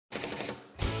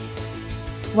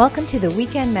Welcome to the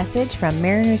weekend message from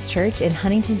Mariners Church in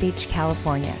Huntington Beach,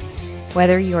 California.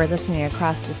 Whether you are listening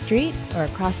across the street or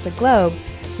across the globe,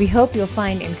 we hope you'll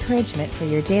find encouragement for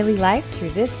your daily life through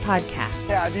this podcast.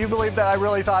 Yeah, do you believe that I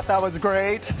really thought that was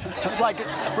great? I was like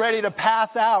ready to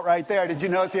pass out right there. Did you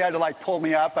notice he had to pull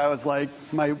me up? I was like,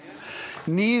 my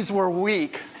knees were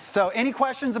weak. So any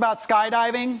questions about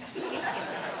skydiving?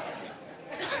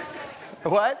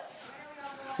 What?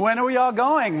 When are we all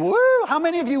going? Woo! How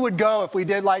many of you would go if we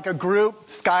did a group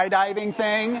skydiving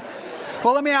thing?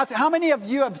 Well, let me ask you, how many of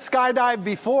you have skydived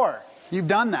before? You've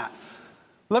done that.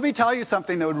 Let me tell you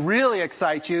something that would really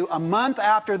excite you. A month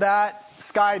after that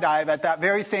skydive at that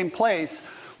very same place,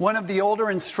 one of the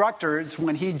older instructors,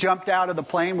 when he jumped out of the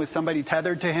plane with somebody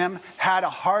tethered to him, had a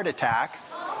heart attack.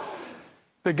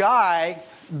 The guy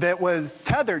that was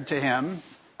tethered to him,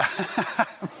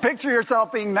 picture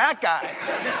yourself being that guy.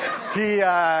 He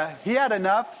had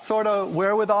enough sort of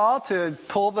wherewithal to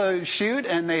pull the chute,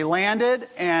 and they landed,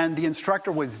 and the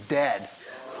instructor was dead.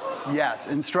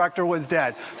 Yes, instructor was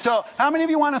dead. So how many of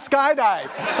you want to skydive?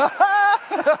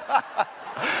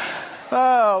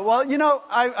 Oh, well,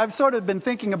 I've sort of been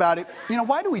thinking about it.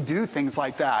 Why do we do things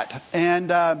like that?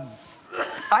 And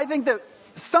I think that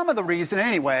some of the reason,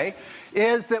 anyway,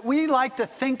 is that we like to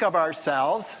think of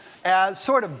ourselves as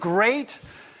sort of great,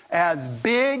 as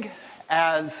big,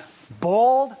 as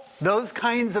bold, those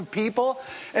kinds of people.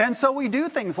 And so we do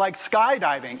things like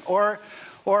skydiving, or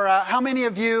how many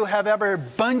of you have ever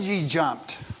bungee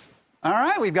jumped? All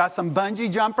right, we've got some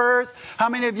bungee jumpers. How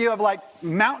many of you have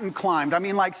mountain climbed? I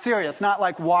mean serious,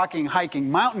 not walking,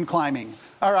 hiking, mountain climbing.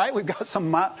 All right, we've got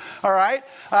some, all right.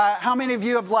 How many of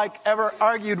you have ever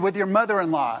argued with your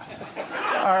mother-in-law?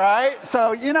 All right,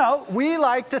 so, we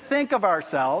like to think of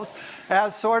ourselves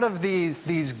as sort of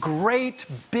these great,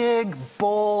 big,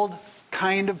 bold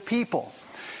kind of people.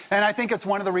 And I think it's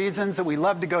one of the reasons that we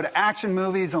love to go to action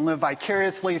movies and live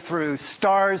vicariously through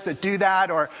stars that do that.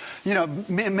 Or,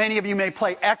 many of you may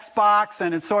play Xbox,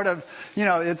 and it's sort of,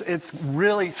 it's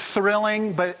really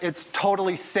thrilling, but it's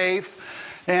totally safe.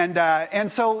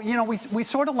 And so, we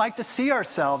sort of like to see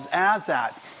ourselves as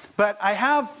that. But I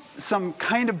have some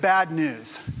kind of bad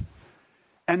news.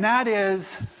 And that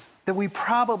is that we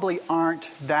probably aren't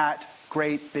that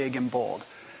great, big, and bold.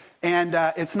 And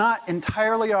it's not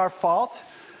entirely our fault.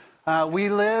 We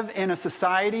live in a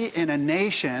society, in a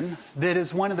nation that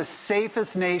is one of the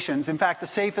safest nations, in fact, the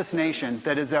safest nation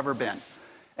that has ever been.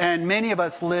 And many of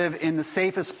us live in the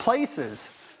safest places,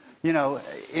 in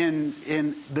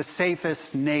the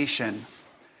safest nation.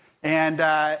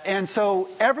 And so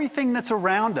everything that's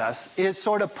around us is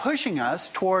sort of pushing us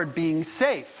toward being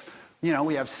safe.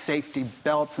 We have safety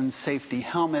belts and safety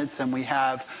helmets, and we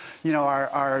have,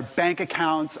 our bank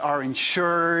accounts are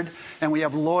insured, and we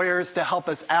have lawyers to help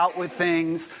us out with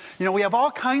things. We have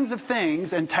all kinds of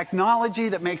things and technology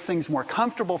that makes things more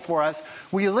comfortable for us.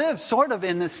 We live sort of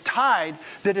in this tide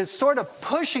that is sort of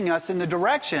pushing us in the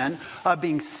direction of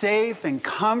being safe and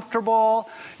comfortable,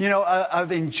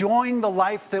 of enjoying the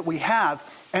life that we have.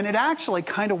 And it actually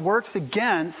kind of works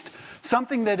against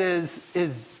something that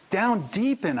is down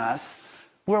deep in us,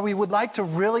 where we would like to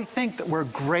really think that we're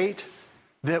great,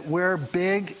 that we're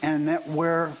big, and that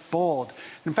we're bold.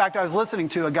 In fact, I was listening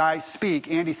to a guy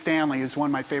speak, Andy Stanley, who's one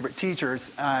of my favorite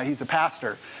teachers. He's a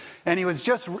pastor. And it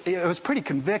was pretty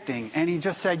convicting. And he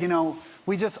just said,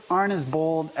 we just aren't as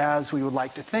bold as we would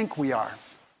like to think we are.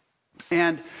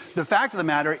 And the fact of the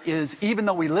matter is, even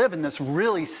though we live in this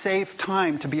really safe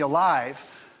time to be alive,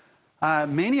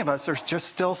 many of us are just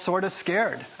still sort of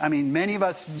scared. I mean, many of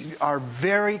us are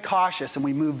very cautious, and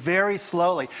we move very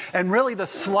slowly. And really, the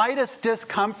slightest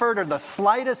discomfort or the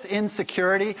slightest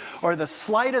insecurity or the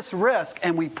slightest risk,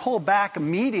 and we pull back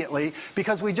immediately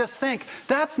because we just think,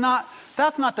 that's not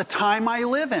the time I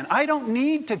live in. I don't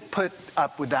need to put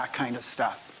up with that kind of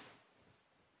stuff.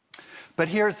 But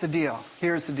here's the deal.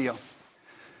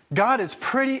 God has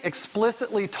pretty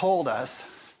explicitly told us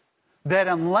that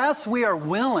unless we are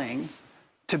willing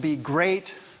to be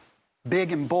great,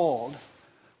 big, and bold,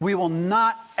 we will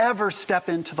not ever step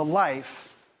into the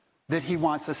life that he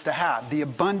wants us to have, the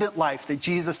abundant life that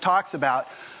Jesus talks about.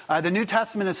 The New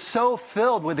Testament is so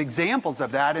filled with examples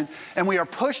of that, and we are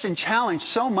pushed and challenged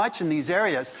so much in these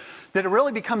areas that it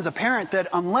really becomes apparent that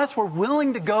unless we're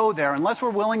willing to go there, unless we're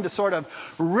willing to sort of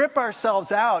rip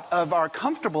ourselves out of our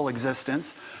comfortable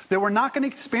existence, that we're not going to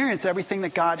experience everything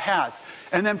that God has.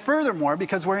 And then furthermore,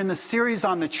 because we're in the series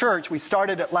on the church, we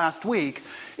started it last week,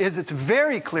 it's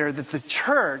very clear that the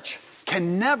church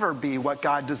can never be what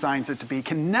God designs it to be,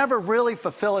 can never really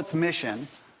fulfill its mission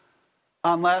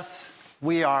unless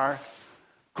we are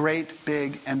great,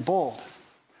 big, and bold.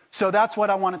 So that's what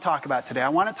I want to talk about today. I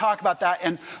want to talk about that.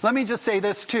 And let me just say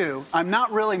this too. I'm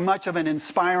not really much of an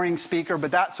inspiring speaker,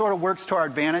 but that sort of works to our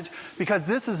advantage because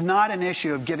this is not an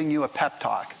issue of giving you a pep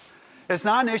talk. It's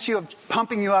not an issue of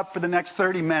pumping you up for the next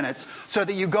 30 minutes so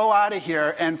that you go out of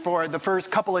here and for the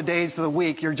first couple of days of the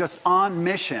week, you're just on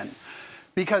mission.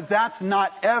 Because that's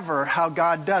not ever how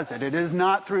God does it. It is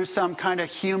not through some kind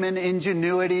of human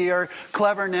ingenuity or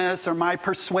cleverness or my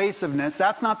persuasiveness.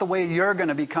 That's not the way you're going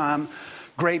to become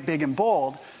great, big, and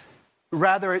bold.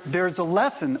 Rather, there's a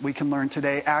lesson that we can learn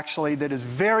today, actually, that is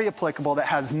very applicable, that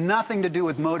has nothing to do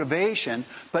with motivation,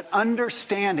 but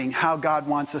understanding how God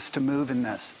wants us to move in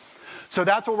this. So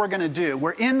that's what we're going to do.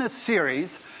 We're in this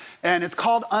series, and it's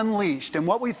called Unleashed. And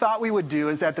what we thought we would do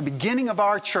is at the beginning of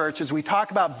our church, as we talk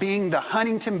about being the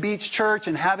Huntington Beach Church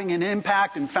and having an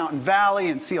impact in Fountain Valley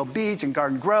and Seal Beach and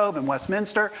Garden Grove and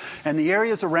Westminster and the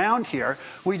areas around here,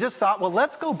 we just thought, well,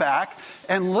 let's go back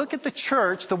and look at the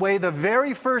church the way the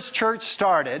very first church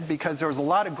started, because there was a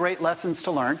lot of great lessons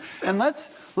to learn. And let's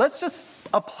just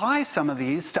apply some of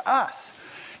these to us.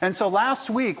 And so last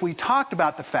week we talked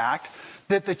about the fact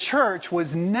that the church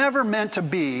was never meant to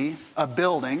be a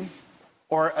building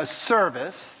or a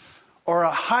service or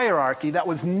a hierarchy. That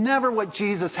was never what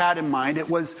Jesus had in mind. It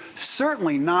was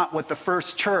certainly not what the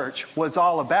first church was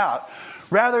all about.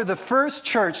 Rather, the first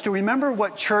church, do you remember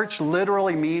what church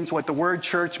literally means, what the word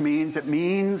church means? It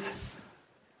means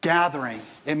gathering.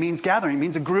 It means gathering. It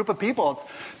means a group of people.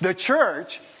 The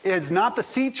church is not the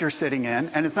seats you're sitting in,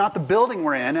 and it's not the building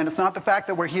we're in, and it's not the fact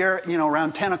that we're here,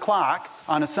 around 10 o'clock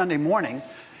on a Sunday morning.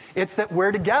 It's that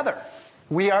we're together.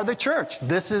 We are the church.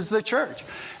 This is the church.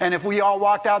 And if we all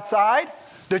walked outside,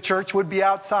 the church would be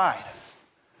outside.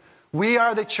 We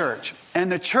are the church.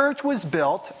 And the church was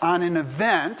built on an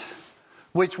event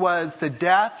which was the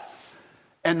death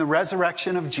and the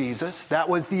resurrection of Jesus. That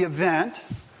was the event.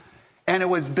 And it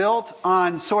was built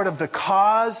on sort of the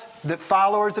cause that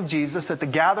followers of Jesus, that the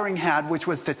gathering had, which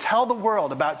was to tell the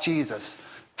world about Jesus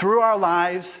through our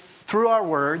lives, through our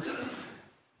words,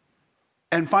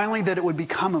 and finally that it would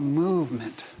become a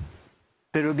movement,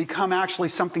 that it would become actually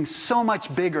something so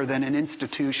much bigger than an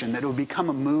institution, that it would become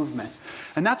a movement.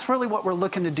 And that's really what we're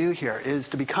looking to do here, is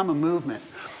to become a movement.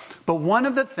 But one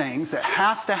of the things that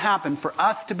has to happen for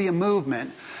us to be a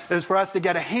movement is for us to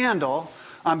get a handle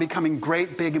on becoming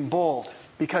great, big, and bold,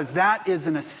 because that is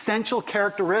an essential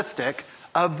characteristic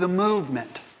of the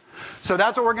movement. So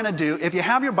that's what we're going to do. If you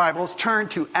have your Bibles, turn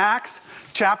to Acts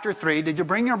chapter 3. Did you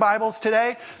bring your Bibles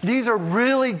today? These are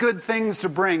really good things to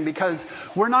bring, because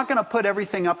we're not going to put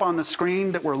everything up on the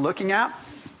screen that we're looking at.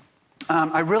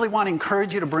 I really want to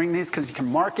encourage you to bring these, because you can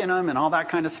mark in them and all that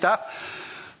kind of stuff.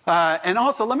 And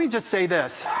also, let me just say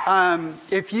this.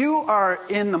 If you are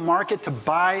in the market to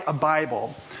buy a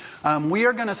Bible, we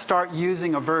are going to start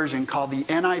using a version called the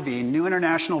NIV, New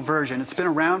International Version. It's been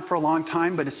around for a long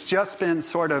time, but it's just been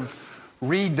sort of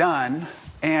redone,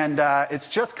 and it's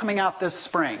just coming out this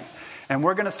spring. And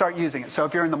we're going to start using it. So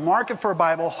if you're in the market for a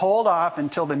Bible, hold off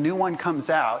until the new one comes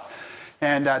out.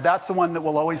 And that's the one that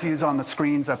we'll always use on the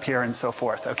screens up here and so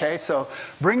forth. Okay, so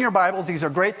bring your Bibles. These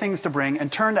are great things to bring.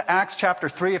 And turn to Acts chapter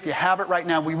 3 if you have it right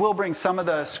now. We will bring some of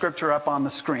the scripture up on the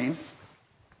screen.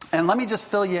 And let me just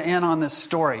fill you in on this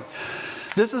story.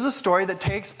 This is a story that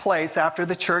takes place after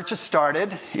the church has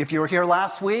started. If you were here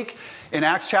last week, in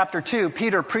Acts chapter 2,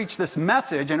 Peter preached this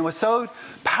message, and it was so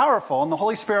powerful, and the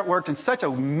Holy Spirit worked in such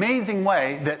an amazing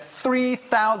way that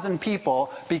 3,000 people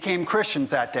became Christians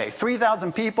that day.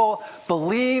 3,000 people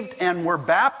believed and were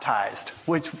baptized,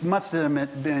 which must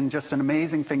have been just an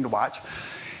amazing thing to watch.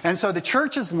 And so the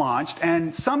church is launched,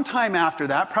 and sometime after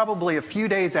that, probably a few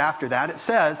days after that, it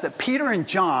says that Peter and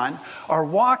John are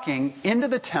walking into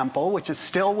the temple, which is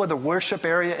still where the worship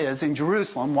area is in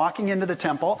Jerusalem, walking into the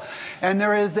temple, and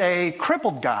there is a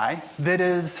crippled guy that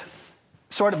is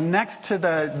sort of next to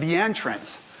the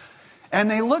entrance.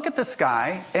 And they look at this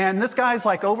guy, and this guy's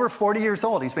like over 40 years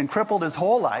old. He's been crippled his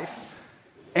whole life.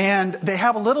 And they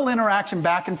have a little interaction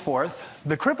back and forth.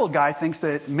 The crippled guy thinks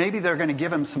that maybe they're going to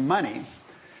give him some money.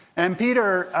 And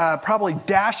Peter probably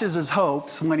dashes his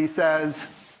hopes when he says,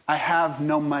 "I have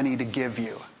no money to give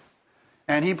you."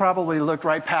 And he probably looked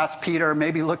right past Peter,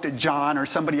 maybe looked at John or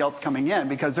somebody else coming in,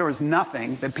 because there was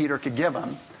nothing that Peter could give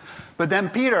him. But then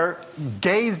Peter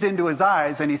gazed into his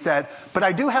eyes and he said, "But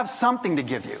I do have something to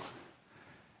give you."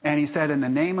 And he said, "In the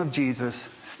name of Jesus,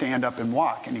 stand up and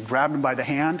walk." And he grabbed him by the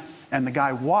hand, and the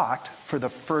guy walked for the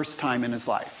first time in his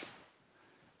life.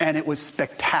 And it was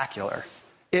spectacular.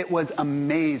 It was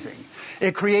amazing.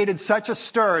 It created such a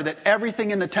stir that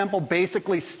everything in the temple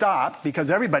basically stopped, because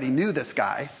everybody knew this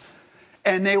guy.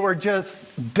 And they were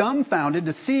just dumbfounded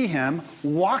to see him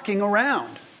walking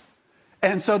around.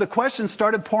 And so the questions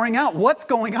started pouring out. What's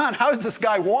going on? How is this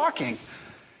guy walking?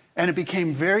 And it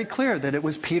became very clear that it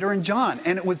was Peter and John.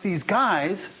 And it was these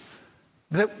guys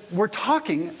that were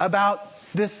talking about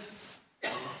this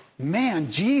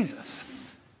man, Jesus.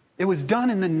 It was done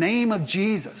in the name of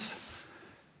Jesus.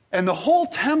 And the whole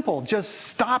temple just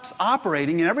stops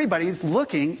operating, and everybody's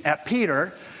looking at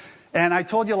Peter. And I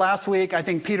told you last week, I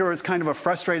think Peter is kind of a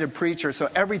frustrated preacher, so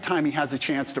every time he has a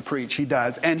chance to preach, he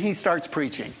does. And he starts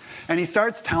preaching. And he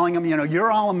starts telling them,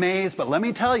 you're all amazed, but let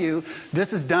me tell you,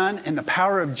 this is done in the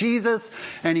power of Jesus.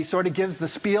 And he sort of gives the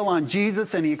spiel on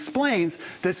Jesus, and he explains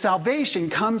that salvation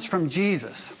comes from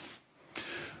Jesus.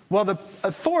 Well, the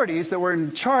authorities that were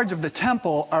in charge of the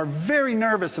temple are very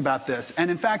nervous about this. And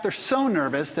in fact, they're so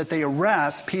nervous that they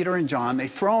arrest Peter and John. They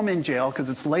throw them in jail because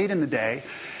it's late in the day.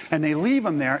 And they leave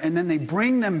them there. And then they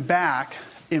bring them back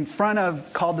in front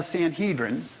of, called the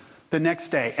Sanhedrin, the next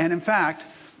day. And in fact,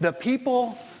 the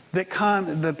people that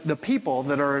come, the people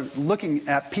that are looking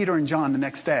at Peter and John the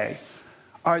next day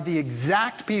are the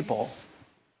exact people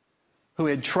who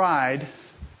had tried,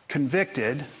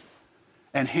 convicted,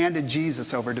 and handed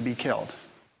Jesus over to be killed.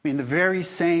 I mean, the very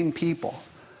same people.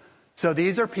 So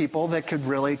these are people that could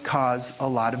really cause a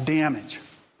lot of damage.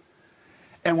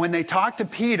 And when they talk to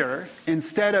Peter,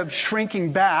 instead of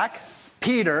shrinking back,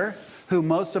 Peter, who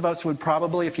most of us would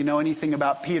probably, if you know anything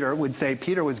about Peter, would say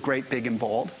Peter was great, big, and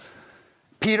bold.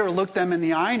 Peter looked them in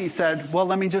the eye and he said, well,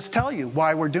 let me just tell you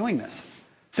why we're doing this.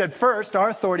 He said, first, our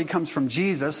authority comes from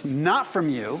Jesus, not from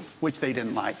you, which they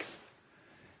didn't like.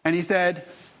 And he said,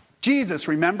 Jesus,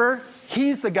 remember?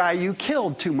 He's the guy you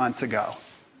killed 2 months ago,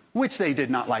 which they did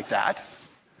not like that.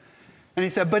 And he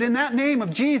said, but in that name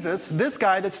of Jesus, this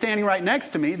guy that's standing right next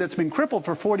to me, that's been crippled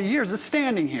for 40 years, is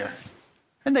standing here.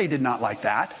 And they did not like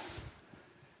that.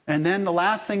 And then the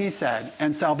last thing he said,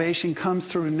 and salvation comes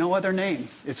through no other name.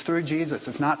 It's through Jesus.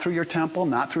 It's not through your temple,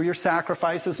 not through your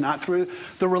sacrifices, not through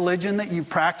the religion that you've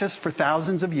practiced for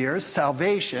thousands of years.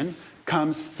 Salvation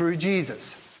comes through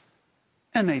Jesus.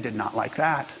 And they did not like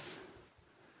that.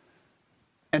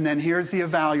 And then here's the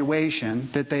evaluation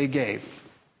that they gave.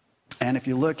 And if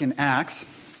you look in Acts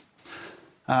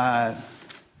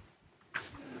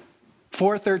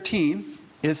 4:13,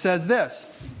 it says this.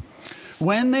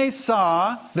 When they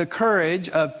saw the courage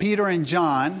of Peter and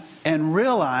John and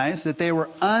realized that they were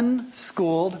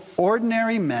unschooled,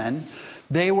 ordinary men,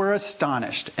 they were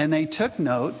astonished. And they took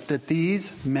note that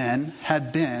these men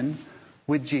had been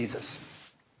with Jesus.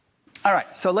 All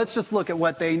right, so let's just look at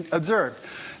what they observed.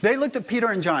 They looked at Peter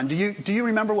and John. Do you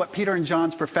remember what Peter and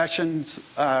John's profession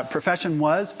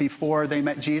was before they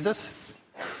met Jesus?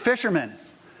 Fishermen.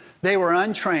 They were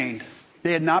untrained.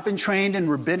 They had not been trained in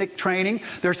rabbinic training.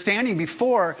 They're standing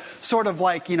before sort of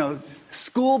like,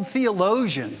 schooled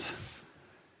theologians.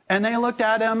 And they looked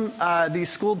at him. These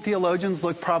schooled theologians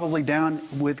looked probably down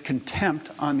with contempt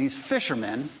on these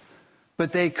fishermen.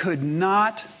 But they could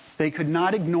not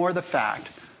ignore the fact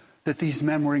that these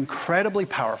men were incredibly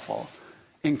powerful,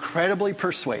 incredibly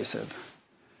persuasive.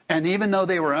 And even though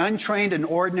they were untrained and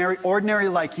ordinary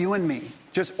like you and me,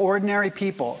 just ordinary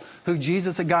people who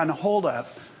Jesus had gotten a hold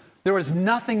of, there was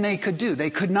nothing they could do.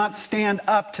 They could not stand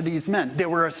up to these men. They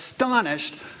were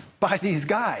astonished by these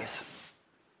guys.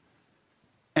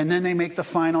 And then they make the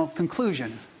final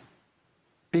conclusion.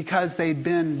 Because they'd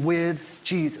been with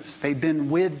Jesus. They'd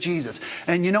been with Jesus.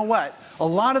 And you know what? A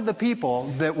lot of the people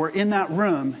that were in that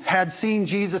room had seen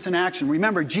Jesus in action.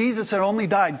 Remember, Jesus had only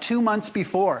died 2 months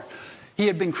before. He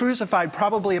had been crucified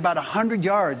probably about 100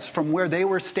 yards from where they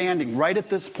were standing, right at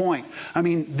this point. I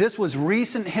mean, this was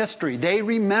recent history. They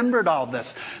remembered all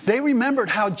this. They remembered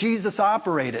how Jesus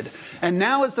operated. And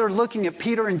now as they're looking at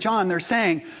Peter and John, they're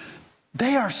saying,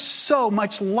 they are so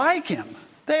much like him.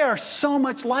 They are so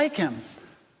much like him.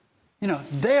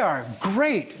 They are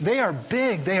great. They are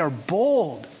big. They are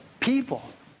bold people.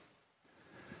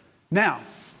 Now,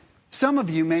 some of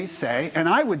you may say, and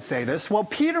I would say this, well,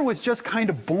 Peter was just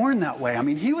kind of born that way. I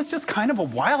mean, he was just kind of a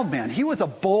wild man. He was a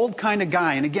bold kind of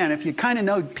guy. And again, if you kind of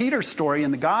know Peter's story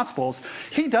in the Gospels,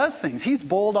 he does things. He's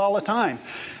bold all the time.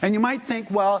 And you might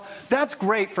think, well, that's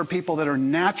great for people that are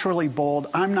naturally bold.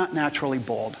 I'm not naturally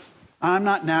bold. I'm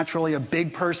not naturally a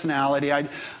big personality.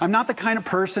 I'm not the kind of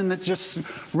person that just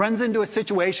runs into a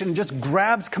situation and just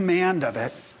grabs command of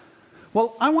it.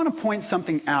 Well, I want to point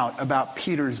something out about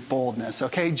Peter's boldness,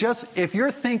 okay? Just if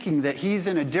you're thinking that he's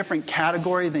in a different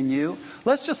category than you,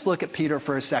 let's just look at Peter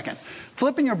for a second.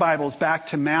 Flip in your Bibles back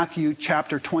to Matthew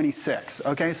chapter 26,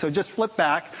 okay? So just flip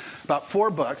back about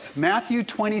 4 books, Matthew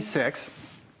 26,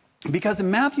 because in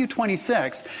Matthew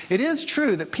 26, it is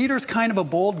true that Peter's kind of a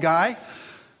bold guy,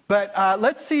 But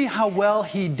let's see how well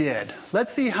he did.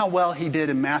 Let's see how well he did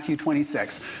in Matthew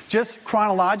 26. Just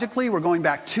chronologically, we're going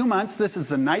back 2 months. This is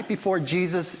the night before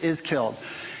Jesus is killed.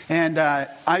 And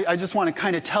I just want to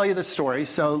kind of tell you the story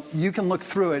so you can look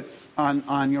through it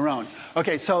on your own.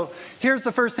 Okay, so here's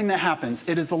the first thing that happens.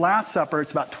 It is the Last Supper.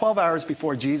 It's about 12 hours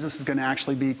before Jesus is going to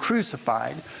actually be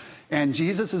crucified. And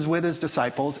Jesus is with his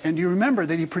disciples. And you remember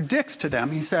that he predicts to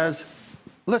them, he says,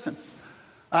 listen,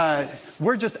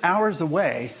 we're just hours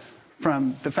away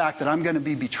from the fact that I'm going to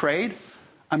be betrayed,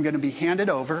 I'm going to be handed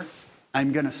over,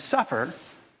 I'm going to suffer,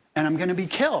 and I'm going to be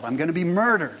killed. I'm going to be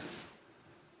murdered.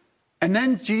 And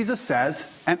then Jesus says,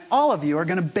 and all of you are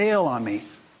going to bail on me.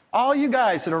 All you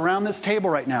guys that are around this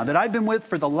table right now that I've been with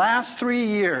for the last 3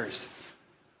 years,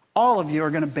 all of you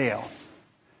are going to bail.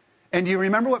 And do you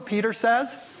remember what Peter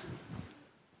says?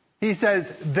 He says,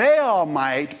 they all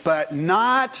might, but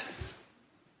not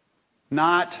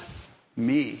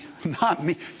me. Not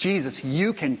me. Jesus,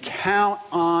 you can count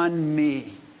on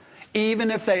me. Even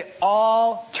if they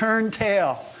all turn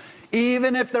tail,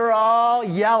 even if they're all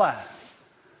yellow,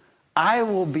 I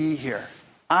will be here.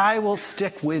 I will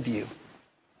stick with you.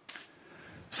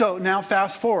 So now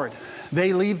fast forward.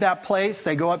 They leave that place.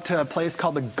 They go up to a place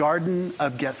called the Garden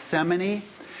of Gethsemane.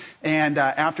 And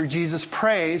after Jesus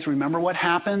prays, remember what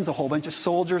happens? A whole bunch of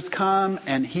soldiers come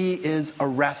and he is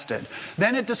arrested.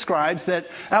 Then it describes that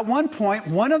at one point,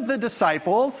 one of the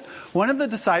disciples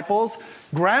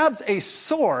grabs a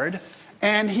sword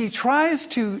and he tries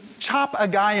to chop a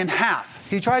guy in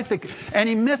half. And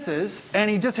he misses and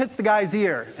he just hits the guy's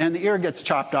ear and the ear gets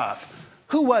chopped off.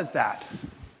 Who was that?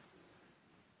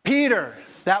 Peter.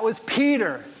 That was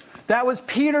Peter. That was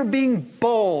Peter being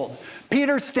bold.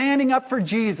 Peter standing up for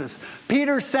Jesus.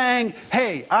 Peter saying,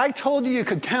 hey, I told you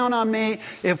could count on me.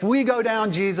 If we go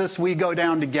down, Jesus, we go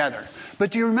down together.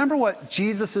 But do you remember what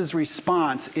Jesus'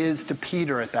 response is to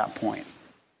Peter at that point?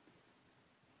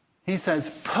 He says,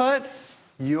 put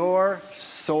your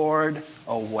sword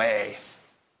away.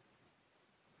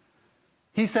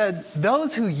 He said,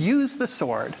 those who use the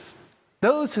sword,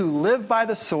 those who live by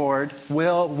the sword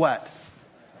will what?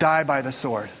 Die by the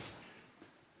sword.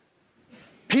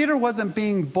 Peter wasn't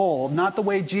being bold, not the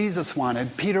way Jesus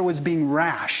wanted. Peter was being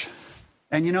rash.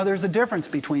 And you know, there's a difference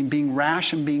between being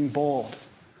rash and being bold.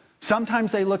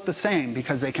 Sometimes they look the same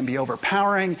because they can be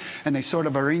overpowering and they sort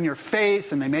of are in your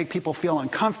face and they make people feel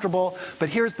uncomfortable. But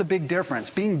here's the big difference.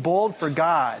 Being bold for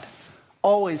God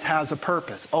always has a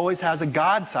purpose, always has a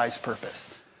God-sized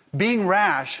purpose. Being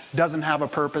rash doesn't have a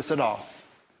purpose at all.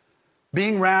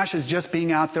 Being rash is just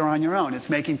being out there on your own. It's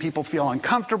making people feel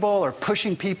uncomfortable or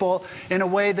pushing people in a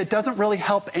way that doesn't really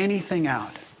help anything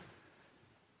out.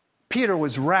 Peter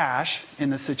was rash in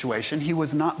this situation. He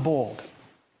was not bold.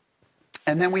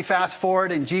 And then we fast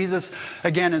forward and Jesus,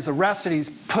 again, is arrested.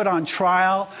 He's put on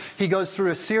trial. He goes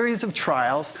through a series of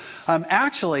trials.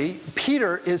 Actually,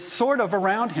 Peter is sort of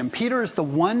around him. Peter is the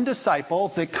one disciple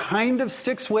that kind of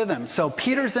sticks with him. So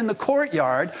Peter's in the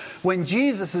courtyard when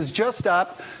Jesus is just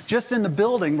in the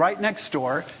building right next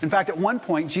door. In fact, at one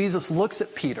point, Jesus looks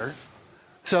at Peter.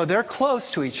 So they're close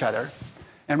to each other.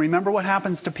 And remember what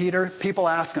happens to Peter? People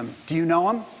ask him, do you know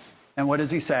him? And what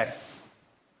does he say?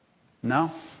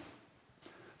 No.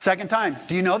 Second time,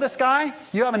 do you know this guy?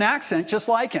 You have an accent just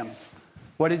like him.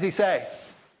 What does he say?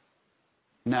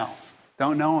 No,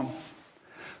 don't know him.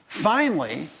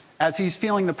 Finally, as he's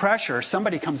feeling the pressure,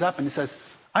 somebody comes up and says,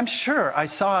 I'm sure I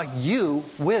saw you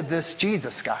with this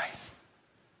Jesus guy.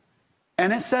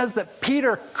 And it says that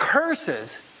Peter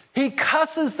curses. He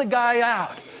cusses the guy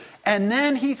out. And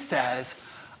then he says,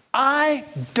 I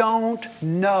don't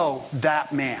know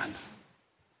that man.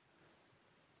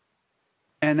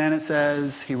 And then it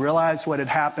says he realized what had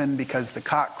happened because the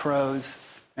cock crows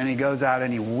and he goes out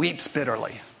and he weeps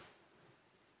bitterly.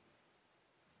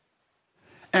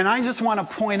 And I just want to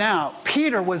point out,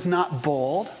 Peter was not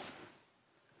bold.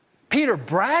 Peter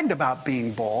bragged about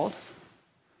being bold.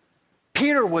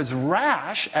 Peter was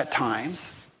rash at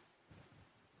times.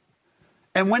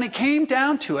 And when it came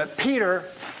down to it, Peter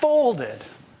folded.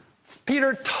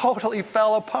 Peter totally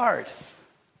fell apart.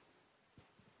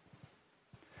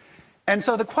 And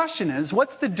so the question is,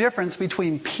 what's the difference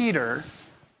between Peter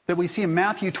that we see in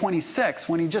Matthew 26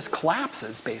 when he just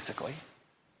collapses, basically,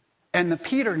 and the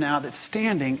Peter now that's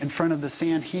standing in front of the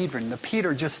Sanhedrin, the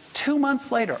Peter just 2 months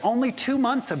later, only 2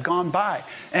 months have gone by,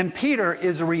 and Peter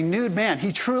is a renewed man.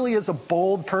 He truly is a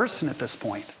bold person at this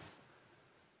point.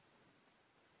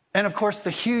 And of course,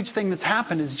 the huge thing that's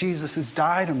happened is Jesus has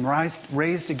died and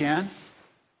raised again.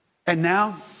 And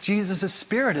now Jesus'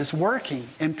 Spirit is working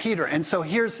in Peter. And so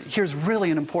here's really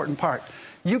an important part.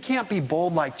 You can't be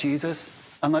bold like Jesus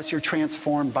unless you're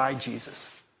transformed by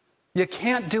Jesus. You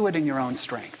can't do it in your own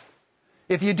strength.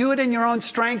 If you do it in your own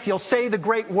strength, you'll say the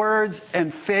great words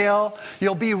and fail.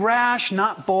 You'll be rash,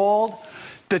 not bold.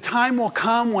 The time will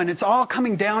come when it's all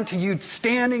coming down to you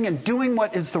standing and doing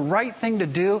what is the right thing to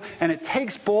do, and it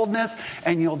takes boldness,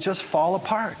 and you'll just fall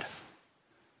apart.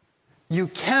 You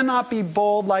cannot be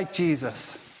bold like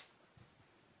Jesus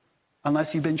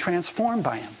unless you've been transformed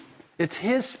by him. It's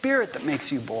his Spirit that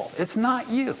makes you bold. It's not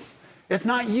you. It's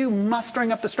not you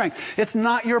mustering up the strength. It's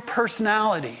not your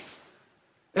personality.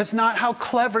 It's not how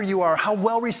clever you are, how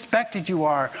well respected you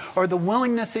are, or the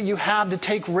willingness that you have to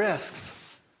take risks.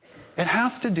 It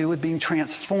has to do with being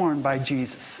transformed by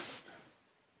Jesus.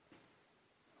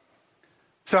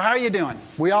 So how are you doing?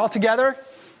 We all together?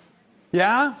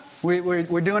 Yeah?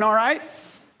 We're doing all right?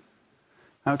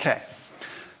 Okay.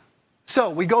 So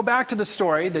we go back to the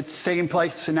story that's taking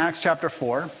place in Acts chapter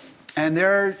 4, and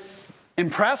they're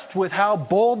impressed with how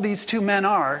bold these two men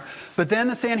are. But then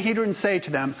the Sanhedrin say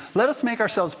to them, "Let us make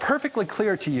ourselves perfectly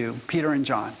clear to you, Peter and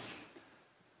John.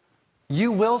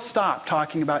 You will stop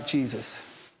talking about Jesus.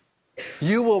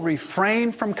 You will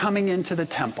refrain from coming into the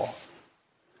temple.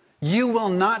 You will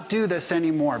not do this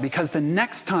anymore, because the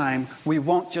next time we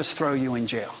won't just throw you in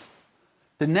jail.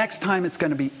 The next time it's going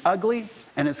to be ugly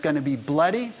and it's going to be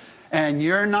bloody and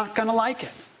you're not going to like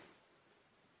it.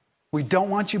 We don't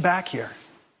want you back here.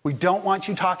 We don't want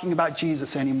you talking about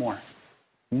Jesus anymore.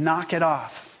 Knock it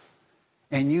off.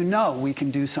 And you know we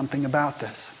can do something about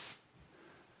this."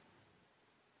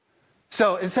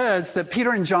 So it says that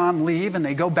Peter and John leave and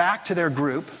they go back to their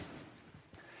group.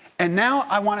 And now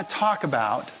I want to talk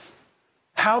about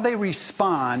how they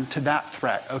respond to that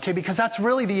threat, okay? Because that's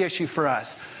really the issue for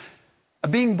us.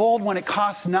 Being bold when it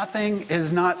costs nothing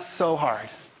is not so hard.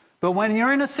 But when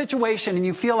you're in a situation and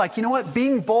you feel like, you know what,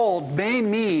 being bold may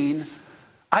mean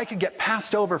I could get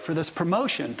passed over for this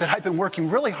promotion that I've been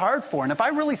working really hard for. And if I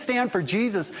really stand for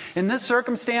Jesus in this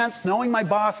circumstance, knowing my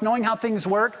boss, knowing how things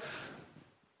work,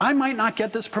 I might not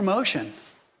get this promotion.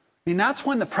 I mean, that's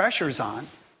when the pressure's on.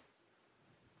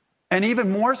 And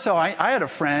even more so, I had a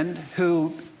friend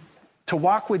who, to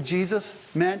walk with Jesus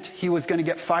meant he was going to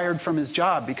get fired from his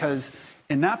job, because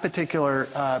in that particular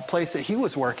place that he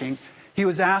was working, he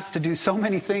was asked to do so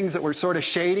many things that were sort of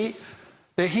shady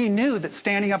that he knew that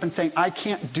standing up and saying, "I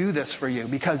can't do this for you,"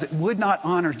 because it would not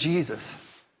honor Jesus.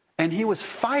 And he was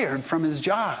fired from his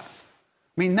job.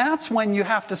 I mean, that's when you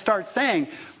have to start saying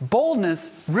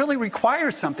boldness really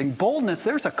requires something. Boldness,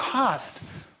 there's a cost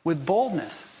with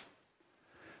boldness.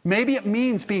 Maybe it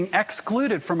means being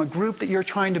excluded from a group that you're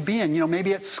trying to be in. You know,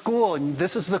 maybe at school, and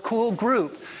this is the cool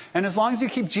group. And as long as you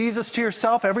keep Jesus to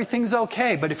yourself, everything's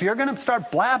okay. But if you're going to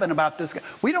start blabbing about this,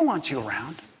 we don't want you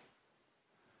around.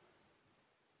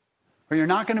 Or you're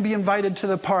not going to be invited to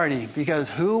the party, because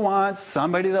who wants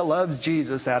somebody that loves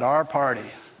Jesus at our party?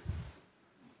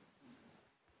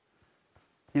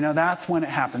 You know, that's when it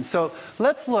happens. So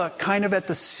let's look kind of at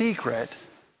the secret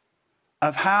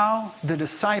of how the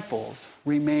disciples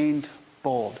remained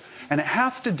bold. And it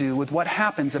has to do with what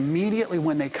happens immediately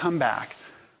when they come back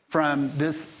from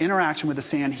this interaction with the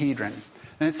Sanhedrin.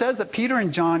 And it says that Peter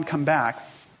and John come back.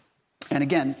 And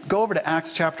again, go over to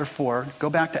Acts chapter 4. Go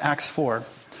back to Acts 4.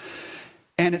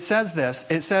 And it says this.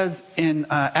 It says in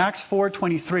Acts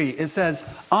 4:23, it says,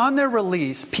 "On their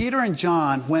release, Peter and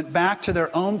John went back to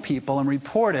their own people and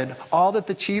reported all that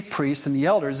the chief priests and the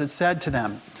elders had said to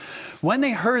them. When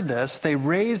they heard this, they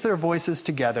raised their voices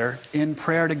together in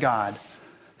prayer to God.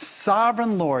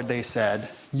 'Sovereign Lord,' they said,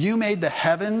 'you made the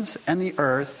heavens and the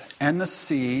earth and the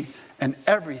sea and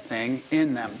everything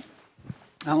in them.'"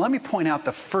 Now let me point out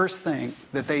the first thing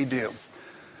that they do.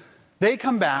 They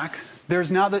come back.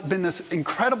 There's now been this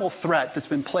incredible threat that's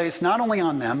been placed not only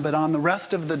on them, but on the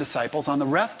rest of the disciples, on the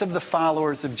rest of the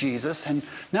followers of Jesus. And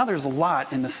now there's a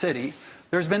lot in the city.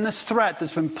 There's been this threat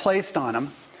that's been placed on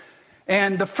them.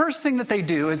 And the first thing that they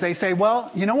do is they say,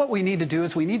 well, you know what we need to do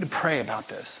is we need to pray about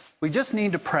this. We just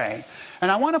need to pray. And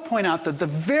I want to point out that the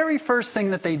very first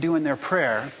thing that they do in their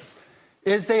prayer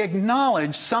is they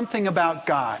acknowledge something about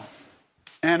God.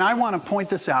 And I want to point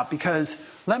this out because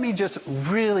let me just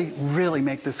really, really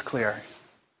make this clear.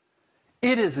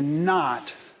 It is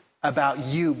not about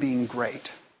you being great.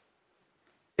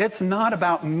 It's not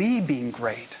about me being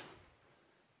great.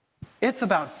 It's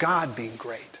about God being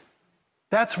great.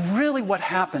 That's really what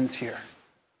happens here.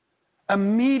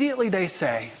 Immediately they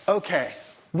say, okay,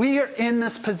 we are in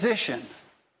this position.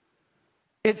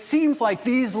 It seems like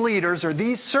these leaders or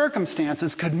these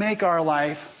circumstances could make our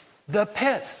life the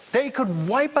pits. They could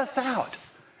wipe us out.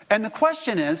 And the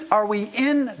question is, are we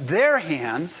in their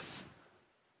hands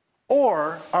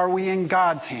or are we in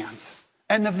God's hands?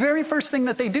 And the very first thing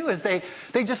that they do is they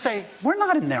just say, we're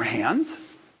not in their hands.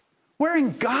 We're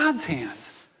in God's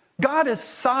hands. God is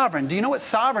sovereign. Do you know what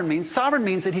sovereign means? Sovereign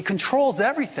means that he controls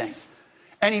everything.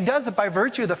 And he does it by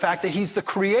virtue of the fact that he's the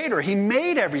creator. He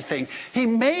made everything. He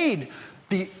made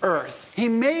the earth. He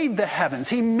made the heavens.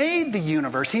 He made the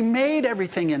universe. He made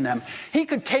everything in them. He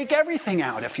could take everything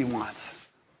out if he wants.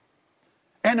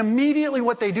 And immediately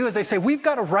what they do is they say, we've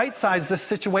got to right-size this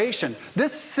situation.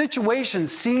 This situation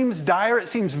seems dire. It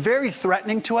seems very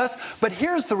threatening to us. But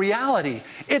here's the reality.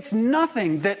 It's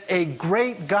nothing that a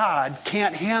great God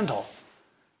can't handle.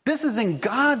 This is in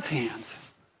God's hands.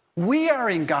 We are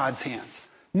in God's hands.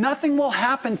 Nothing will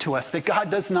happen to us that God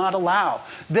does not allow.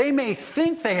 They may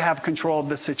think they have control of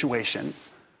the situation,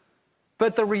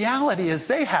 but the reality is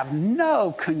they have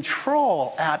no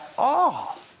control at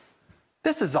all.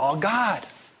 This is all God.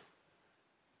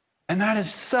 And that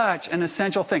is such an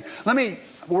essential thing.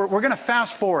 We're going to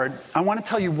fast forward. I want to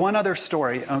tell you one other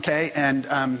story, okay? And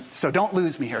so don't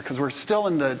lose me here because we're still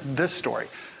in this story.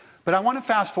 But I want to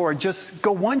fast forward, just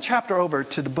go one chapter over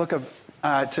to the book of,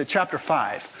 to chapter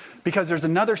 5, because there's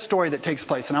another story that takes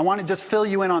place. And I want to just fill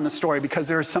you in on the story because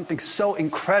there is something so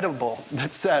incredible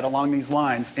that's said along these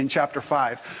lines in chapter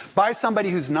 5 by somebody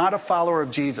who's not a follower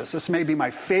of Jesus. This may be my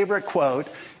favorite quote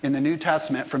in the New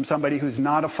Testament from somebody who's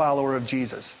not a follower of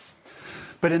Jesus.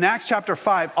 But in Acts chapter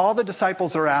 5, all the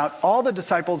disciples are out. All the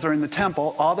disciples are in the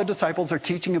temple. All the disciples are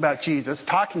teaching about Jesus,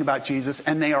 talking about Jesus,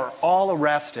 and they are all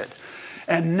arrested.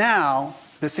 And now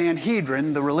the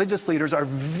Sanhedrin, the religious leaders, are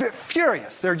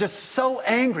furious. They're just so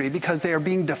angry because they are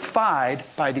being defied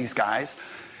by these guys.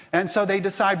 And so they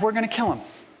decide, we're going to kill him.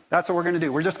 That's what we're going to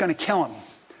do. We're just going to kill him.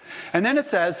 And then it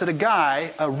says that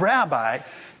a rabbi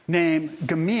named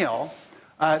Gamaliel,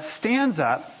 stands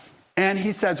up and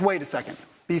he says, wait a second.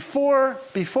 Before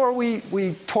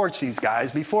we torch these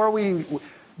guys, before we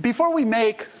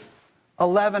make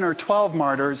 11 or 12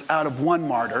 martyrs out of one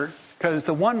martyr, because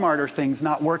the one martyr thing's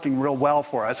not working real well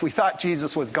for us. We thought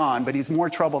Jesus was gone, but he's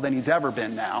more trouble than he's ever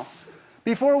been now.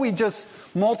 Before we just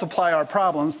multiply our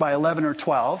problems by 11 or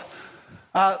 12,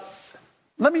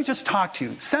 let me just talk to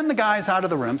you. Send the guys out of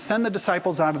the room. Send the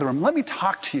disciples out of the room. Let me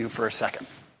talk to you for a second.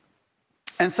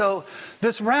 And so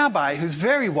this rabbi, who's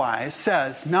very wise,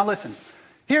 says, now listen,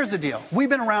 here's the deal. We've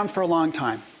been around for a long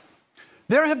time.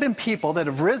 There have been people that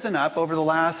have risen up over the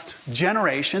last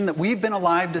generation that we've been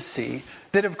alive to see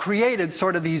that have created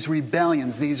sort of these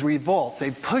rebellions, these revolts.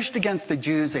 They've pushed against the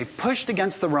Jews, they've pushed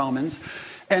against the Romans,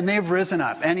 and they've risen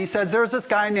up. And he says there's this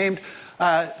guy named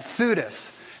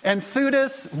Theudas. And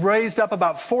Theudas raised up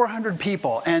about 400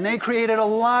 people, and they created a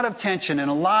lot of tension and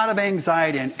a lot of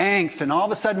anxiety and angst, and all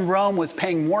of a sudden Rome was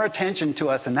paying more attention to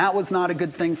us, and that was not a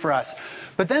good thing for us.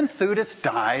 But then Theudas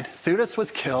died, Theudas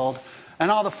was killed, and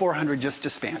all the 400 just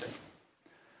disbanded.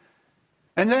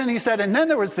 And then he said, and then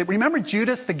there was remember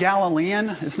Judas the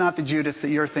Galilean? It's not the Judas that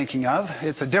you're thinking of,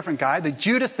 it's a different guy, the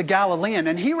Judas the Galilean,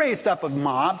 and he raised up a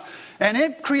mob, and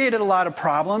it created a lot of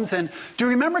problems. And do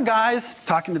you remember, guys,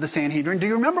 talking to the Sanhedrin, do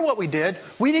you remember what we did?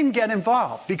 We didn't get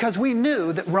involved because we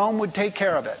knew that Rome would take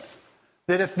care of it.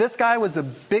 That if this guy was a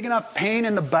big enough pain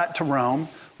in the butt to Rome,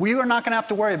 we were not going to have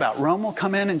to worry about it. Rome will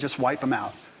come in and just wipe him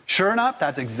out. Sure enough,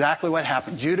 that's exactly what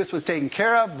happened. Judas was taken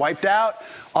care of, wiped out,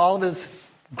 all of his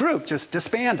group just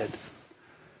disbanded.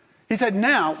 He said,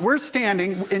 now we're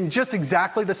standing in just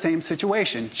exactly the same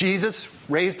situation. Jesus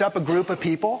raised up a group of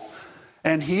people,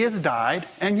 and he has died.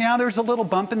 And yeah, there's a little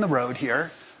bump in the road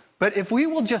here. But if we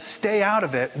will just stay out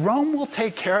of it, Rome will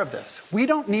take care of this. We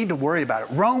don't need to worry about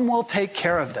it. Rome will take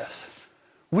care of this.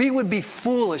 We would be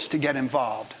foolish to get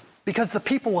involved because the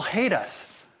people will hate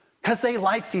us because they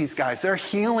like these guys. They're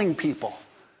healing people.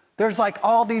 There's like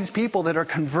all these people that are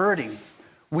converting.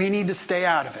 We need to stay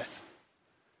out of it.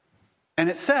 And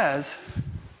it says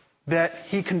that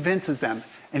he convinces them.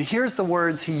 And here's the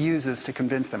words he uses to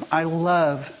convince them. I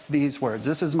love these words.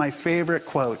 This is my favorite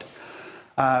quote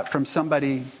from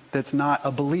somebody that's not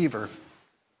a believer.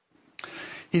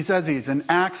 He says these in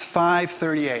Acts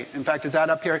 5:38. In fact, is that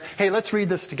up here? Hey, let's read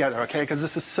this together, okay? Because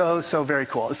this is so very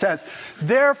cool. It says,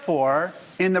 therefore,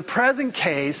 in the present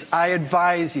case, I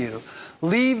advise you,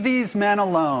 leave these men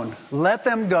alone. Let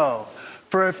them go.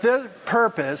 For if their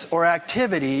purpose or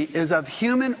activity is of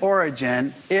human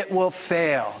origin, it will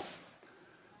fail.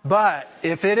 But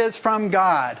if it is from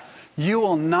God, you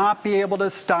will not be able to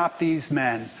stop these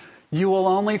men. You will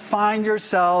only find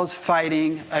yourselves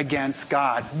fighting against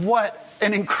God. What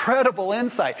an incredible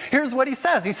insight. Here's what he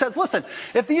says. He says, listen,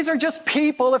 if these are just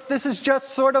people, if this is just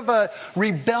sort of a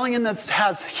rebellion that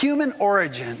has human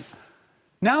origin,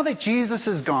 now that Jesus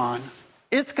is gone,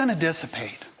 it's going to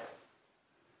dissipate.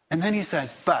 And then he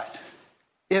says, but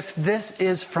if this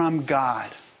is from God,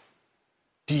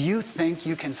 do you think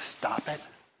you can stop it?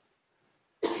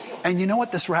 And you know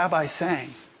what this rabbi's saying?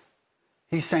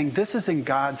 He's saying, this is in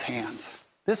God's hands.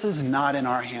 This is not in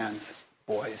our hands,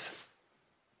 boys.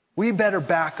 We better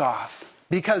back off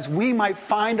because we might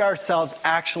find ourselves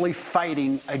actually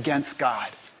fighting against God,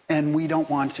 and we don't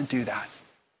want to do that.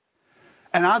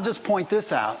 And I'll just point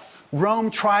this out.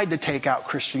 Rome tried to take out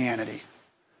Christianity.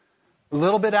 A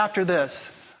little bit after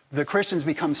this, the Christians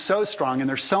become so strong, and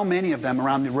there's so many of them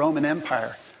around the Roman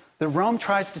Empire, that Rome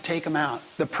tries to take them out.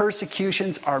 The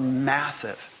persecutions are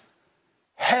massive.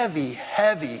 Heavy,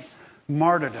 heavy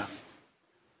martyrdom.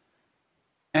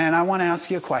 And I want to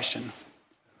ask you a question.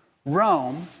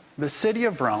 Rome, the city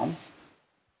of Rome,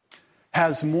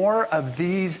 has more of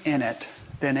these in it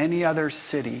than any other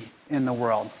city in the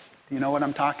world. Do you know what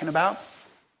I'm talking about?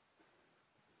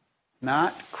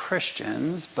 Not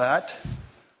Christians, but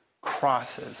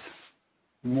crosses.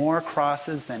 More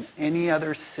crosses than any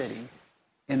other city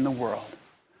in the world.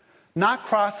 Not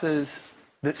crosses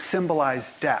that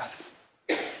symbolize death.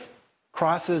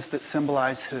 Crosses that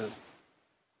symbolize who?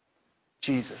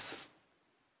 Jesus.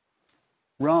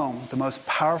 Rome, the most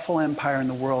powerful empire in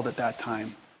the world at that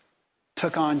time,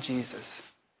 took on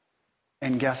Jesus.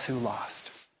 And guess who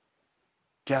lost?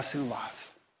 Guess who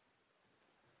lost?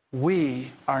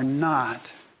 We are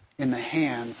not in the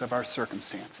hands of our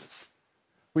circumstances.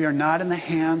 We are not in the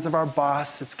hands of our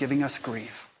boss that's giving us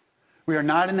grief. We are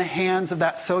not in the hands of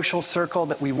that social circle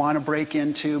that we want to break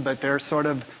into, but they're sort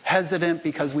of hesitant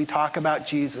because we talk about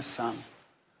Jesus some.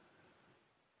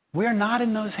 We are not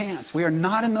in those hands. We are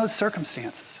not in those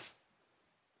circumstances.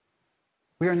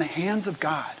 We are in the hands of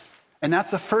God. And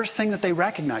that's the first thing that they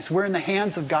recognize. We're in the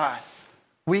hands of God.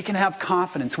 We can have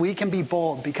confidence. We can be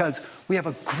bold because we have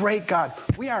a great God.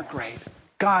 We aren't great.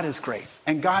 God is great.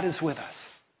 And God is with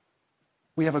us.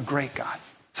 We have a great God.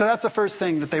 So that's the first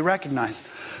thing that they recognize.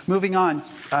 Moving on,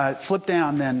 flip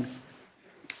down then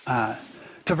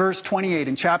to verse 28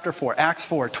 in chapter 4, Acts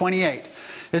 4, 28.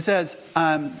 It says,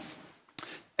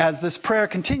 as this prayer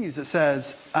continues, it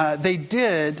says, they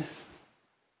did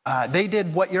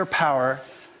what your power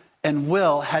and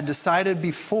will had decided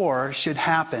before should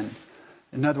happen.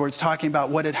 In other words, talking about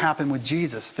what had happened with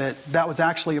Jesus, that was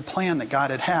actually a plan that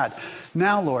God had.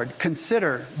 Now, Lord,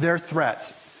 consider their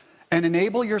threats and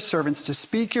enable your servants to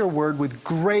speak your word with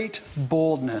great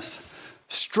boldness.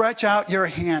 Stretch out your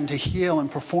hand to heal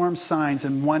and perform signs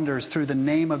and wonders through the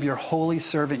name of your holy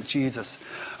servant Jesus.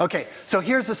 Okay, so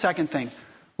here's the second thing.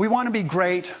 We want to be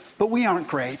great, but we aren't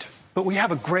great. But we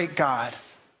have a great God,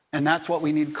 and that's what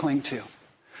we need to cling to.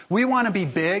 We want to be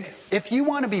big. If you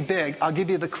want to be big, I'll give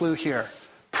you the clue here.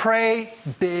 Pray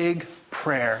big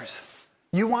prayers.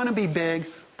 You want to be big,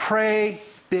 pray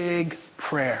big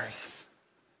prayers.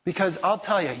 Because I'll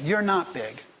tell you, you're not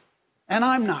big, and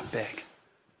I'm not big.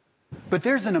 But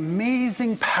there's an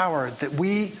amazing power that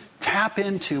we tap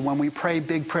into when we pray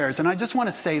big prayers. And I just want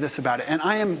to say this about it. And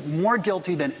I am more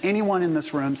guilty than anyone in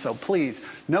this room, so please,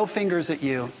 no fingers at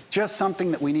you. Just something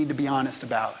that we need to be honest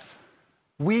about.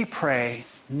 We pray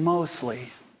mostly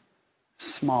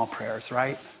small prayers,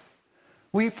 right?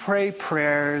 We pray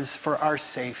prayers for our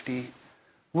safety.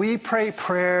 We pray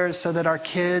prayers so that our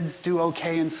kids do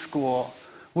okay in school.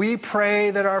 We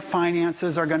pray that our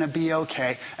finances are going to be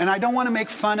okay. And I don't want to make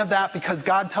fun of that because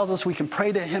God tells us we can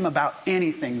pray to him about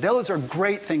anything. Those are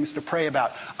great things to pray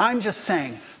about. I'm just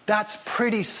saying that's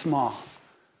pretty small.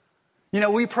 You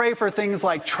know, we pray for things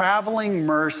like traveling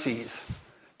mercies.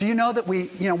 Do you know that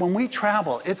when we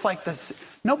travel, it's like this.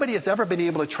 Nobody has ever been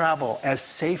able to travel as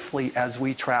safely as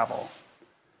we travel.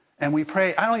 And we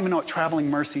pray, I don't even know what traveling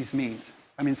mercies means.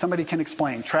 I mean, somebody can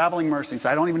explain. Traveling mercies.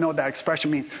 I don't even know what that expression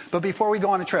means. But before we go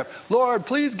on a trip, Lord,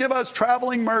 please give us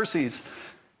traveling mercies.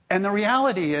 And the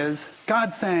reality is,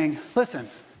 God's saying, listen,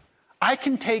 I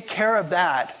can take care of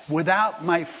that without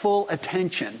my full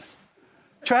attention.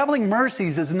 Traveling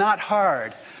mercies is not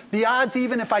hard. The odds,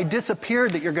 even if I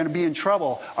disappeared that you're going to be in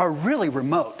trouble, are really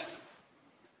remote.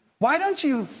 Why don't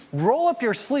you roll up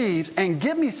your sleeves and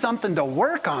give me something to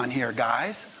work on here,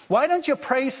 guys? Why don't you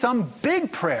pray some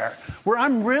big prayer where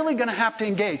I'm really going to have to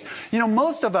engage? You know,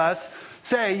 most of us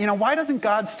say, why doesn't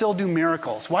God still do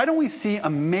miracles? Why don't we see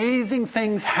amazing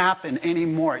things happen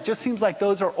anymore? It just seems like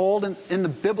those are old in the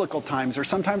biblical times, or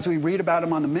sometimes we read about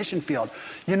them on the mission field.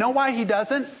 You know why he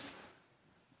doesn't?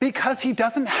 Because he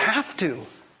doesn't have to.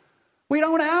 We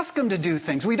don't ask him to do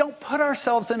things. We don't put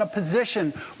ourselves in a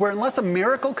position where unless a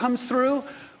miracle comes through,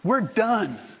 we're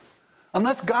done.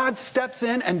 Unless God steps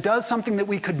in and does something that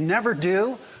we could never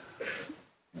do,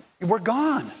 we're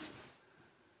gone.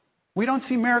 We don't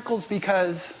see miracles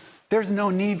because there's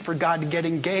no need for God to get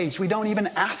engaged. We don't even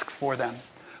ask for them.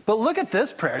 But look at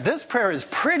this prayer. This prayer is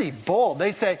pretty bold.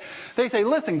 They say,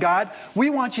 listen, God,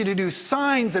 we want you to do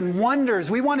signs and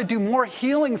wonders. We want to do more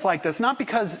healings like this, not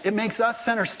because it makes us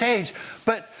center stage,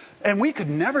 and we could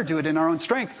never do it in our own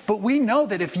strength, but we know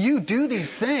that if you do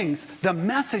these things, the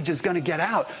message is going to get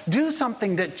out. Do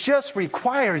something that just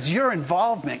requires your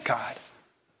involvement, God.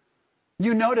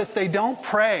 You notice they don't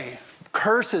pray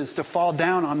curses to fall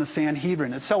down on the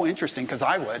Sanhedrin. It's so interesting because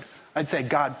I'd say,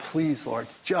 God, please, Lord,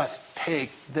 just take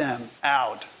them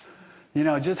out.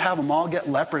 Just have them all get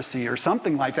leprosy or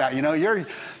something like that.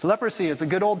 Leprosy, it's a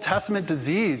good Old Testament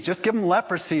disease. Just give them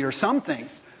leprosy or something.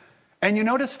 And you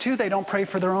notice, too, they don't pray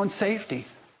for their own safety.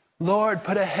 Lord,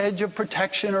 put a hedge of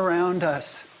protection around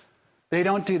us. They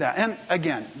don't do that. And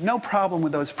again, no problem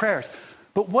with those prayers.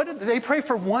 But they pray